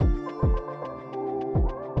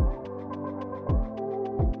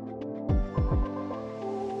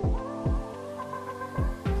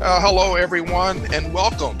Hello, everyone, and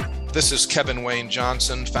welcome. This is Kevin Wayne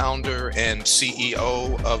Johnson, founder and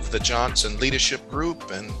CEO of the Johnson Leadership Group.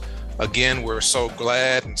 And again, we're so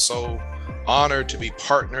glad and so honored to be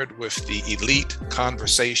partnered with the Elite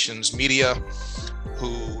Conversations Media,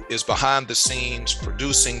 who is behind the scenes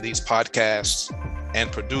producing these podcasts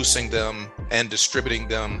and producing them and distributing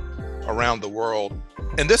them around the world.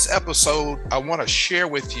 In this episode, I want to share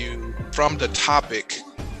with you from the topic,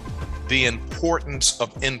 the importance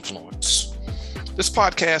of influence. This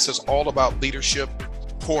podcast is all about leadership,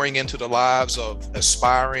 pouring into the lives of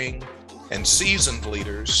aspiring and seasoned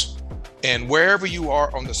leaders. And wherever you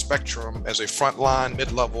are on the spectrum as a frontline,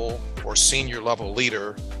 mid-level, or senior level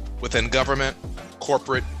leader within government,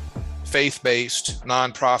 corporate, faith-based,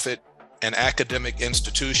 nonprofit, and academic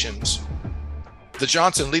institutions, the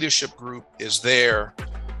Johnson Leadership Group is there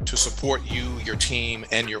to support you, your team,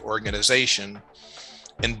 and your organization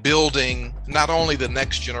in building not only the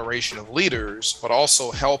next generation of leaders, but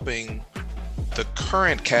also helping the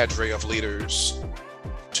current cadre of leaders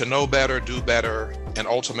to know better, do better, and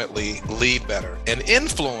ultimately lead better. And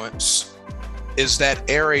influence is that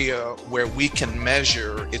area where we can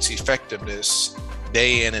measure its effectiveness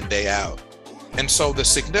day in and day out. And so the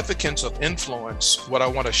significance of influence, what I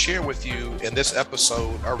want to share with you in this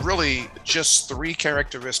episode are really just three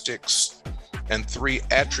characteristics and three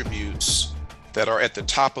attributes that are at the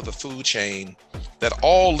top of the food chain that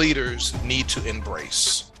all leaders need to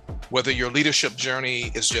embrace. Whether your leadership journey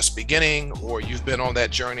is just beginning, or you've been on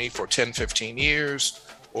that journey for 10, 15 years,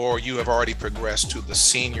 or you have already progressed to the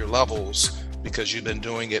senior levels because you've been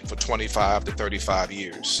doing it for 25 to 35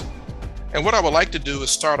 years. And what I would like to do is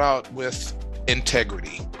start out with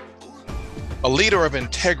integrity. A leader of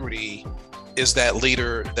integrity is that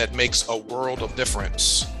leader that makes a world of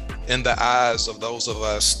difference in the eyes of those of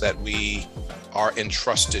us that we are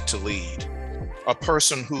entrusted to lead. A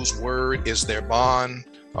person whose word is their bond,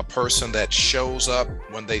 a person that shows up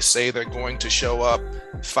when they say they're going to show up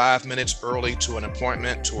 5 minutes early to an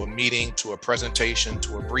appointment, to a meeting, to a presentation,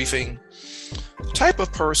 to a briefing. Type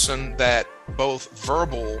of person that both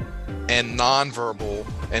verbal and nonverbal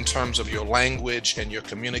in terms of your language and your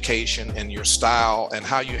communication and your style and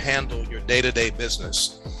how you handle your day-to-day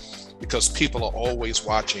business, because people are always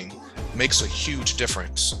watching, makes a huge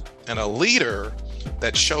difference. And a leader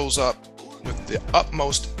that shows up with the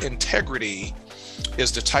utmost integrity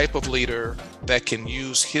is the type of leader that can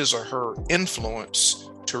use his or her influence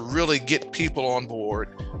to really get people on board,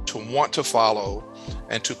 to want to follow,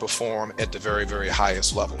 and to perform at the very, very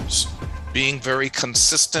highest levels. Being very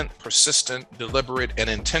consistent, persistent, deliberate, and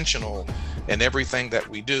intentional in everything that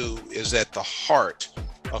we do is at the heart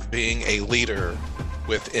of being a leader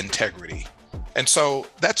with integrity. And so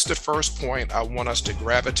that's the first point I want us to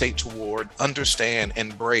gravitate toward, understand,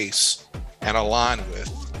 embrace, and align with.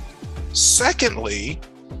 Secondly,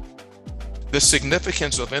 the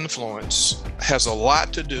significance of influence has a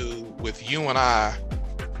lot to do with you and I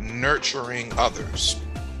nurturing others.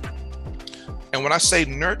 And when I say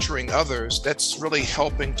nurturing others, that's really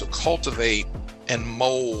helping to cultivate and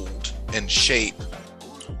mold and shape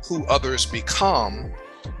who others become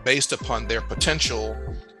based upon their potential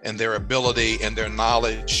and their ability and their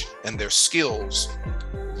knowledge and their skills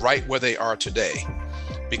right where they are today.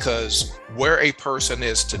 Because where a person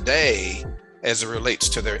is today, as it relates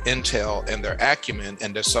to their intel and their acumen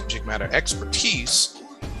and their subject matter expertise,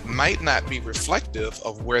 might not be reflective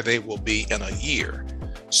of where they will be in a year.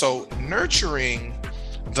 So nurturing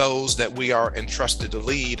those that we are entrusted to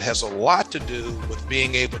lead has a lot to do with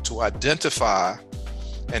being able to identify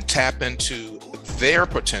and tap into their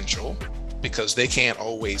potential, because they can't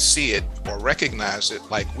always see it or recognize it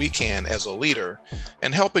like we can as a leader,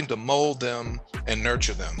 and helping to mold them and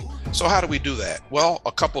nurture them. So how do we do that? Well,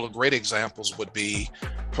 a couple of great examples would be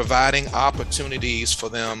providing opportunities for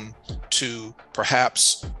them to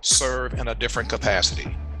perhaps serve in a different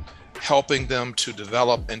capacity, helping them to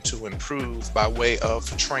develop and to improve by way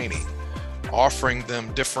of training, offering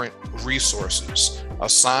them different resources,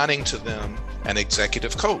 assigning to them an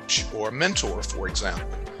executive coach or a mentor, for example,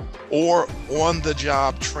 or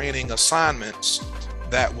on-the-job training assignments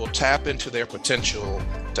that will tap into their potential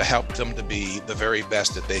to help them to be the very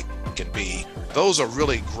best that they can be. Those are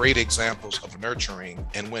really great examples of nurturing.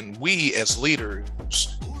 And when we as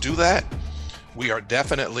leaders do that, we are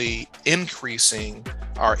definitely increasing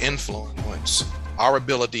our influence, our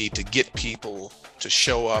ability to get people to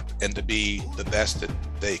show up and to be the best that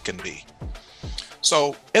they can be.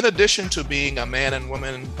 So in addition to being a man and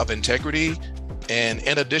woman of integrity, and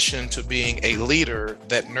in addition to being a leader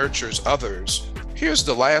that nurtures others, here's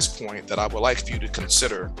the last point that I would like for you to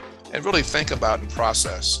consider and really think about and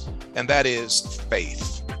process, and that is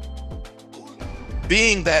faith.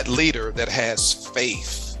 being that leader that has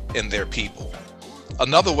faith in their people.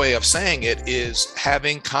 Another way of saying it is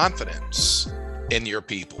having confidence in your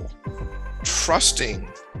people, trusting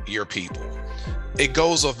your people. It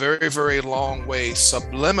goes a very, very long way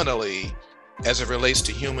subliminally as it relates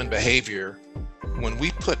to human behavior. When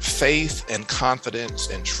we put faith and confidence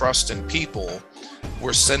and trust in people,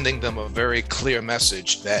 we're sending them a very clear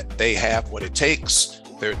message that they have what it takes.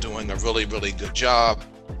 They're doing a really, really good job.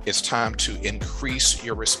 It's time to increase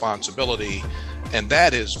your responsibility. And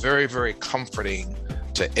that is very, very comforting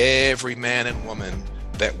to every man and woman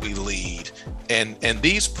that we lead. And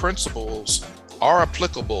these principles are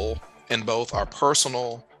applicable in both our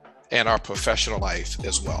personal and our professional life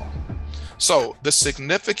as well. So the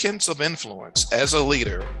significance of influence as a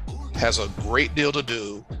leader has a great deal to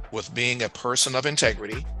do with being a person of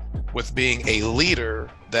integrity, with being a leader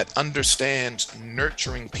that understands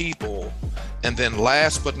nurturing people, and then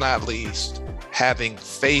last but not least, having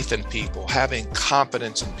faith in people, having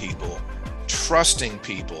confidence in people, trusting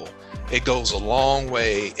people. It goes a long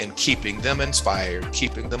way in keeping them inspired,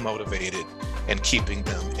 keeping them motivated, and keeping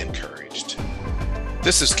them encouraged.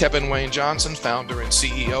 This is Kevin Wayne Johnson, founder and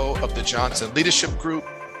CEO of the Johnson Leadership Group.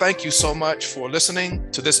 Thank you so much for listening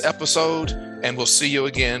to this episode, and we'll see you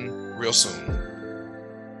again real soon.